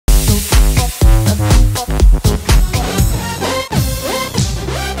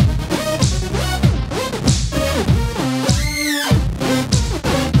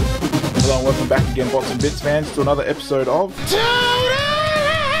bits, fans, to another episode of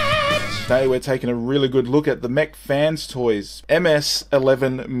Today we're taking a really good look at the Mechfans Toys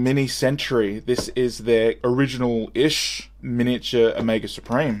MS-11 Mini Sentry. This is their original-ish miniature Omega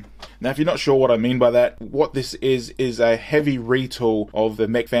Supreme. Now, if you're not sure what I mean by that, what this is a heavy retool of the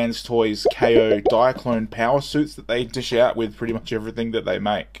Mechfans Toys KO Diaclone power suits that they dish out with pretty much everything that they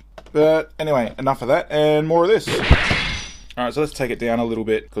make. But anyway, enough of that, and more of this. Alright, so let's take it down a little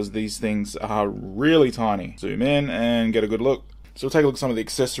bit, because these things are really tiny. Zoom in and get a good look. So we'll take a look at some of the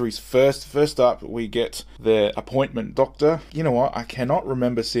accessories first. First up, we get the appointment doctor. You know what, I cannot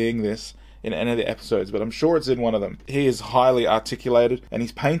remember seeing this in any of the episodes, but I'm sure it's in one of them. He is highly articulated, and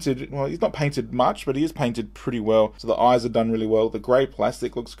he's painted, well, he's not painted much, but he is painted pretty well. So the eyes are done really well. The grey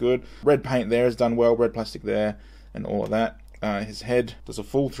plastic looks good. Red paint there is done well, red plastic there, and all of that. His head does a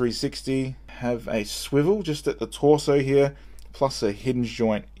full 360. Have a swivel just at the torso here, plus a hinge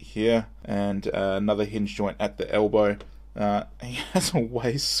joint here, and another hinge joint at the elbow. He has a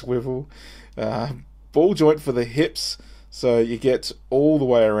waist swivel, ball joint for the hips, so you get all the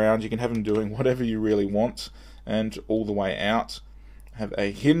way around. You can have him doing whatever you really want, and all the way out. Have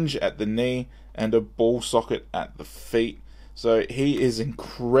a hinge at the knee and a ball socket at the feet. So he is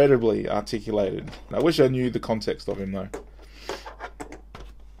incredibly articulated. I wish I knew the context of him though.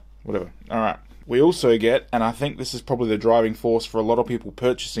 Whatever. Alright. We also get, and I think this is probably the driving force for a lot of people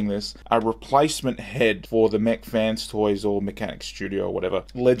purchasing this, a replacement head for the Mechfans Toys or Mechanics Studio or whatever.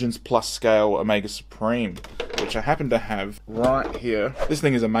 Legends Plus Scale Omega Supreme, which I happen to have right here. This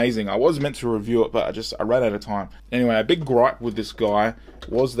thing is amazing. I was meant to review it, but I ran out of time. Anyway, a big gripe with this guy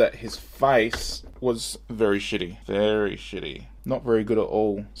was that his face was very shitty. Very shitty. Not very good at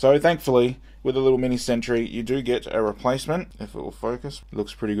all. So thankfully, with a little mini Sentry, you do get a replacement. If it will focus, it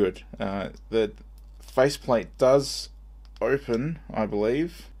looks pretty good. The faceplate does open, I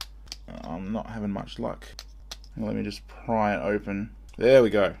believe. I'm not having much luck. Let me just pry it open. There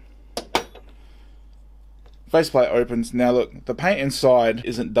we go. Faceplate opens. Now look, the paint inside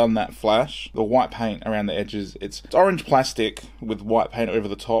isn't done that flash. The white paint around the edges, it's orange plastic with white paint over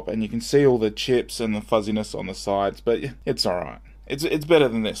the top, and you can see all the chips and the fuzziness on the sides, but it's alright. It's better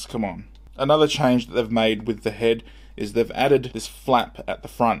than this, come on. Another change that they've made with the head is they've added this flap at the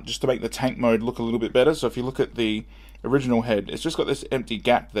front just to make the tank mode look a little bit better. So if you look at the original head, it's just got this empty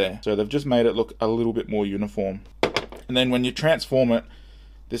gap there. So they've just made it look a little bit more uniform. And then when you transform it,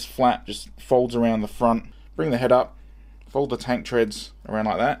 this flap just folds around the front. Bring the head up, fold the tank treads around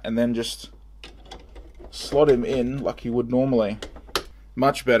like that, and then just slot him in like you would normally.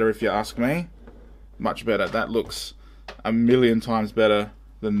 Much better if you ask me. Much better. That looks a million times better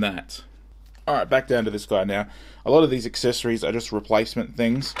than that. Alright, back down to this guy now. A lot of these accessories are just replacement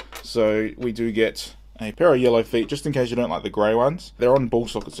things. So we do get a pair of yellow feet, just in case you don't like the grey ones. They're on ball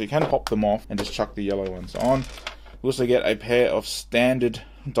sockets, so you can pop them off and just chuck the yellow ones on. We also get a pair of standard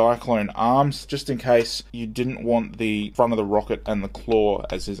Diaclone arms, just in case you didn't want the front of the rocket and the claw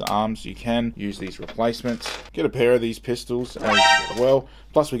as his arms. You can use these replacements. Get a pair of these pistols as well.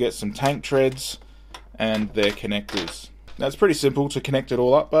 Plus we get some tank treads and their connectors. Now it's pretty simple to connect it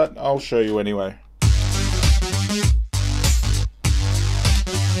all up, but I'll show you anyway.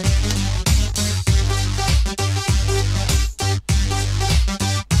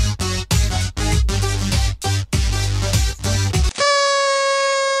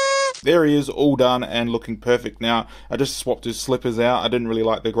 There he is, all done and looking perfect. Now, I just swapped his slippers out. I didn't really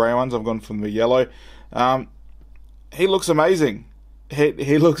like the grey ones. I've gone from the yellow. He looks amazing.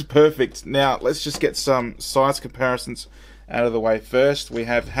 He looks perfect. Now, let's just get some size comparisons out of the way first. We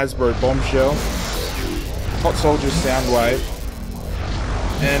have Hasbro Bombshell, Hot Soldier Soundwave,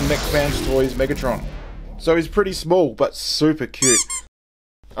 and Mechfans Toys Megatron. So he's pretty small, but super cute.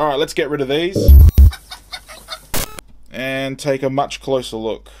 Alright, let's get rid of these and take a much closer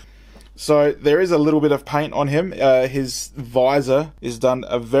look. So there is a little bit of paint on him. His visor is done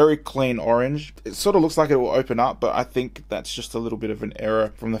a very clean orange. It sort of looks like it will open up, but I think that's just a little bit of an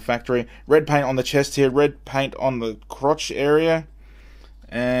error from the factory. Red paint on the chest here, red paint on the crotch area,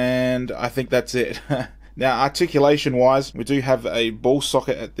 and I think that's it. Now, articulation wise, we do have a ball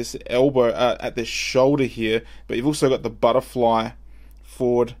socket at this elbow, at this shoulder here, but you've also got the butterfly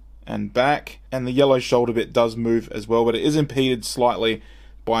forward and back, and the yellow shoulder bit does move as well, but it is impeded slightly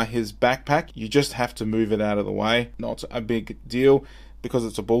by his backpack. You just have to move it out of the way. Not a big deal. Because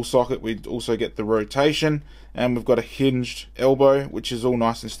it's a ball socket, we also get the rotation, and we've got a hinged elbow, which is all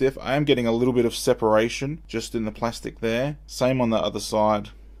nice and stiff. I am getting a little bit of separation just in the plastic there. Same on the other side.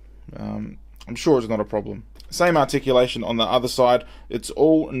 I'm sure it's not a problem. Same articulation on the other side. It's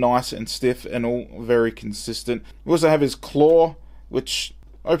all nice and stiff and all very consistent. We also have his claw, which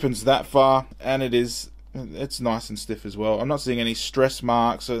opens that far, and it is it's nice and stiff as well. I'm not seeing any stress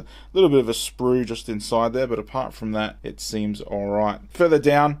marks, a little bit of a sprue just inside there, but apart from that, it seems alright. Further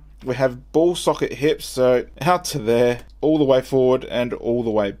down, we have ball socket hips, so out to there, all the way forward and all the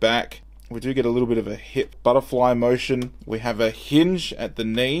way back. We do get a little bit of a hip butterfly motion. We have a hinge at the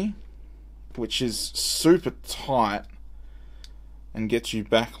knee, which is super tight and gets you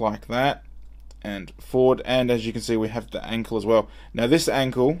back like that and forward, and as you can see, we have the ankle as well. Now this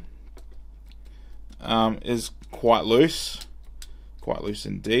ankle is quite loose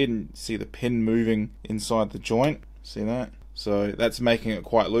indeed, and see the pin moving inside the joint, see that? So that's making it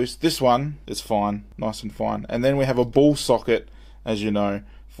quite loose. This one is fine, nice and fine. And then we have a ball socket, as you know,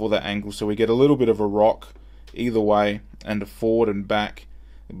 for the ankle, so we get a little bit of a rock either way and a forward and back,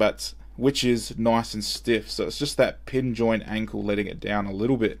 but which is nice and stiff, so it's just that pin joint ankle letting it down a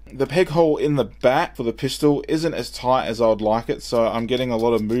little bit. The peg hole in the back for the pistol isn't as tight as I would like it, so I'm getting a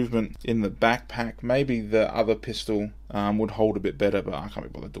lot of movement in the backpack. Maybe the other pistol would hold a bit better, but I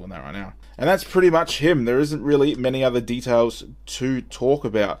can't be bothered doing that right now. And that's pretty much him. There isn't really many other details to talk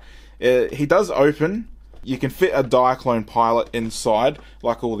about. He does open. You can fit a Diaclone pilot inside,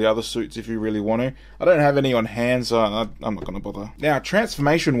 like all the other suits if you really want to. I don't have any on hand, so I'm not going to bother. Now,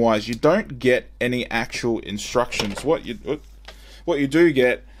 transformation-wise, you don't get any actual instructions. What you do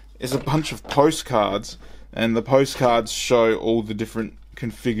get is a bunch of postcards, and the postcards show all the different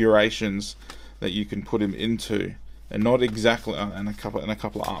configurations that you can put him into. And not exactly, and a couple of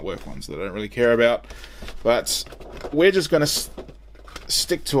artwork ones that I don't really care about. But we're just going to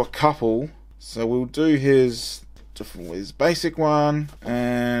stick to a couple. So we'll do his basic one,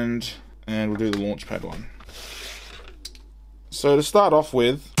 and we'll do the launchpad one. So to start off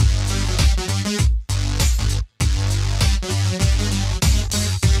with,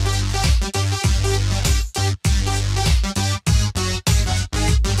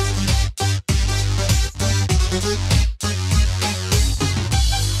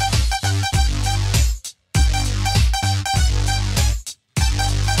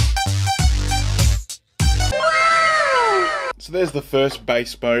 so there's the first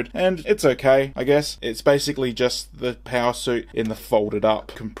base mode, and it's okay, I guess. It's basically just the power suit in the folded up,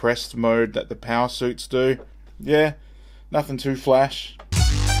 compressed mode that the power suits do. Yeah, nothing too flash.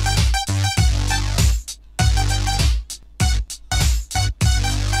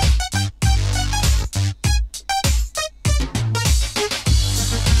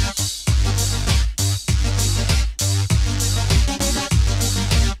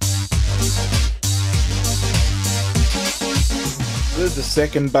 There's the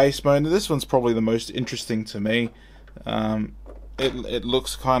second base mode. This one's probably the most interesting to me. It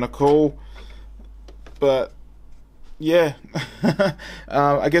looks kind of cool, but yeah,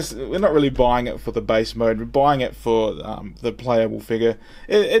 I guess we're not really buying it for the base mode. We're buying it for the playable figure.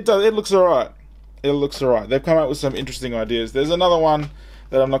 It looks alright. It looks alright. They've come up with some interesting ideas. There's another one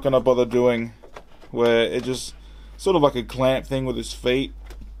that I'm not going to bother doing, where it just sort of like a clamp thing with his feet.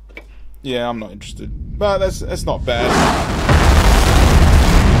 Yeah, I'm not interested, but that's not bad.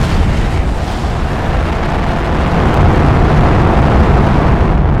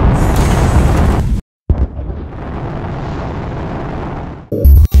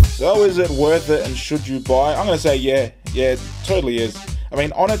 So is it worth it, and should you buy? I'm going to say yeah, it totally is. I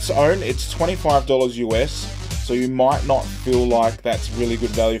mean, on its own, it's $25 US, so you might not feel like that's really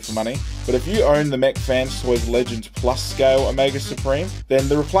good value for money. But if you own the Mechfans Toys Legends Plus Scale Omega Supreme, then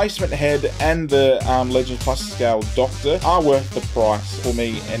the replacement head and the Legends Plus Scale Doctor are worth the price for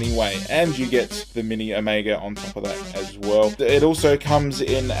me anyway. And you get the mini Omega on top of that as well. It also comes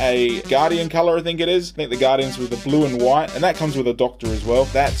in a Guardian color, I think it is. I think the Guardian's with the blue and white, and that comes with a Doctor as well.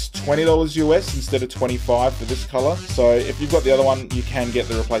 That's $20 US instead of $25 for this color. So if you've got the other one, you can get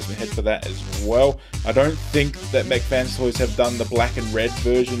the replacement head for that as well. I don't think that Mechfans Toys have done the black and red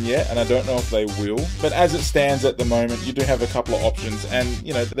version yet, and I don't know if they will, but as it stands at the moment, you do have a couple of options, and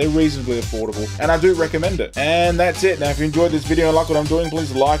you know, they're reasonably affordable, and I do recommend it. And that's it. Now, if you enjoyed this video and like what I'm doing,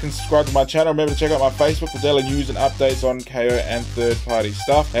 please like and subscribe to my channel. Remember to check out my Facebook for daily news and updates on KO and third-party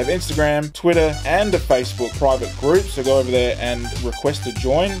stuff. I have Instagram, Twitter, and a Facebook private group, so go over there and request to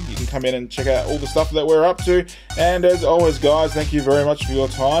join. You can come in and check out all the stuff that we're up to, and as always, guys, thank you very much for your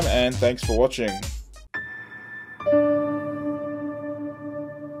time, and thanks for watching.